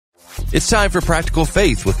It's time for Practical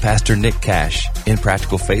Faith with Pastor Nick Cash. In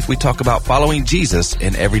Practical Faith, we talk about following Jesus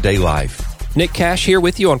in everyday life. Nick Cash here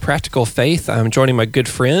with you on Practical Faith. I'm joining my good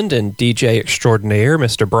friend and DJ extraordinaire,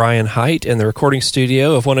 Mr. Brian Height, in the recording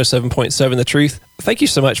studio of 107.7 The Truth. Thank you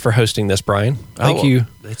so much for hosting this, Brian. Thank you.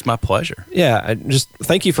 It's my pleasure. Yeah, just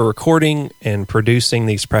thank you for recording and producing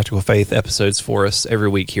these Practical Faith episodes for us every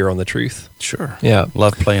week here on The Truth. Sure. Yeah.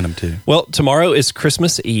 Love playing them too. Well, tomorrow is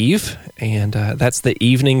Christmas Eve, and that's the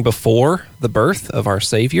evening before the birth of our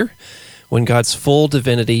Savior, when God's full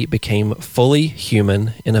divinity became fully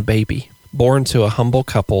human in a baby, born to a humble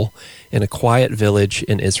couple in a quiet village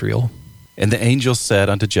in Israel. And the angel said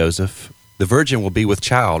unto Joseph, The virgin will be with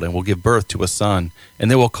child and will give birth to a son, and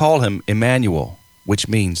they will call him Emmanuel, which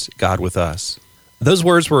means God with us. Those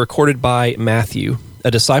words were recorded by Matthew,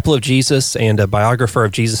 a disciple of Jesus and a biographer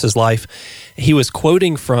of Jesus' life. He was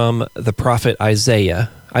quoting from the prophet Isaiah,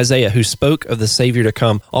 who spoke of the Savior to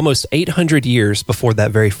come almost 800 years before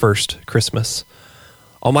that very first Christmas.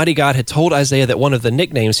 Almighty God had told Isaiah that one of the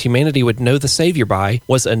nicknames humanity would know the Savior by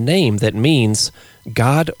was a name that means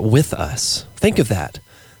God with us. Think of that.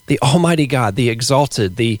 The Almighty God, the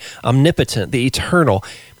exalted, the omnipotent, the eternal,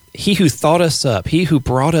 He who thought us up, He who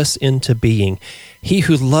brought us into being, He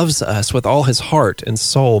who loves us with all His heart and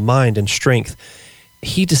soul, mind, and strength.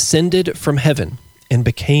 He descended from heaven and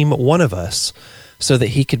became one of us so that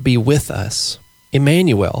He could be with us.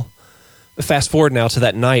 Emmanuel. Fast forward now to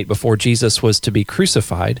that night before Jesus was to be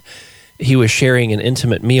crucified. He was sharing an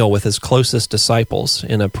intimate meal with His closest disciples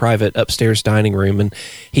in a private upstairs dining room, and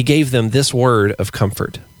He gave them this word of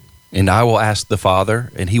comfort. And I will ask the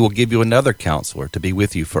Father, and He will give you another counselor to be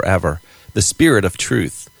with you forever, the Spirit of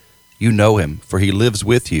truth. You know Him, for He lives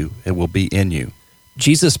with you and will be in you.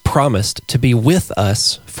 Jesus promised to be with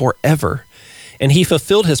us forever, and He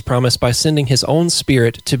fulfilled His promise by sending His own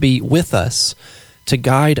Spirit to be with us, to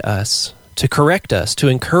guide us, to correct us, to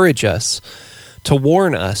encourage us, to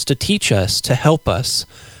warn us, to teach us, to help us,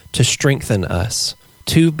 to strengthen us,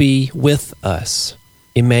 to be with us.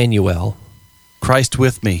 Emmanuel. Christ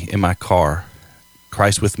with me in my car,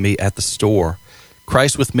 Christ with me at the store,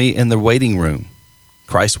 Christ with me in the waiting room,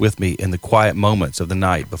 Christ with me in the quiet moments of the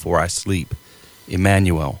night before I sleep.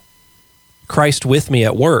 Emmanuel. Christ with me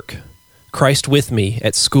at work, Christ with me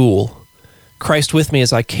at school, Christ with me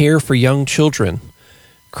as I care for young children,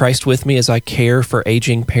 Christ with me as I care for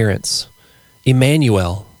aging parents.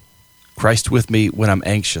 Emmanuel. Christ with me when I'm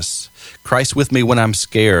anxious, Christ with me when I'm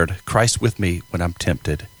scared, Christ with me when I'm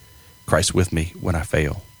tempted, Christ with me when I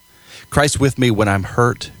fail, Christ with me when I'm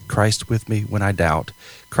hurt, Christ with me when I doubt,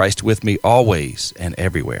 Christ with me always and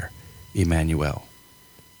everywhere. Emmanuel.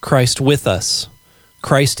 Christ with us,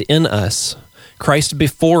 Christ in us, Christ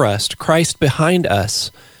before us, Christ behind us,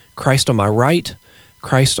 Christ on my right,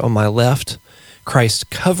 Christ on my left, Christ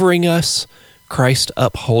covering us, Christ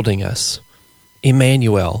upholding us.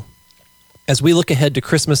 Emmanuel. As we look ahead to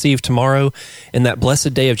Christmas Eve tomorrow and that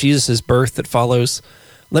blessed day of Jesus' birth that follows,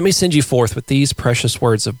 let me send you forth with these precious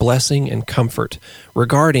words of blessing and comfort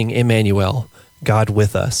regarding Emmanuel, God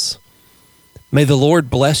with us. May the Lord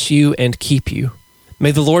bless you and keep you.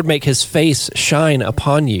 May the Lord make His face shine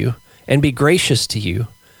upon you and be gracious to you.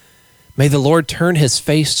 May the Lord turn His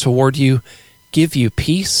face toward you, give you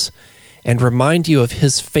peace, and remind you of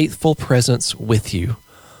His faithful presence with you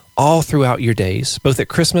all throughout your days, both at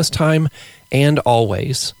Christmas time and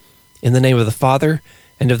always. In the name of the Father,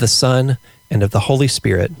 and of the Son, and of the Holy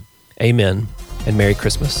Spirit. Amen, and Merry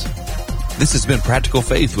Christmas. This has been Practical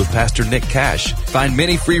Faith with Pastor Nick Cash. Find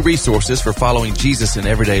many free resources for following Jesus in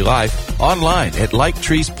everyday life online at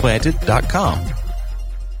liketreesplanted.com.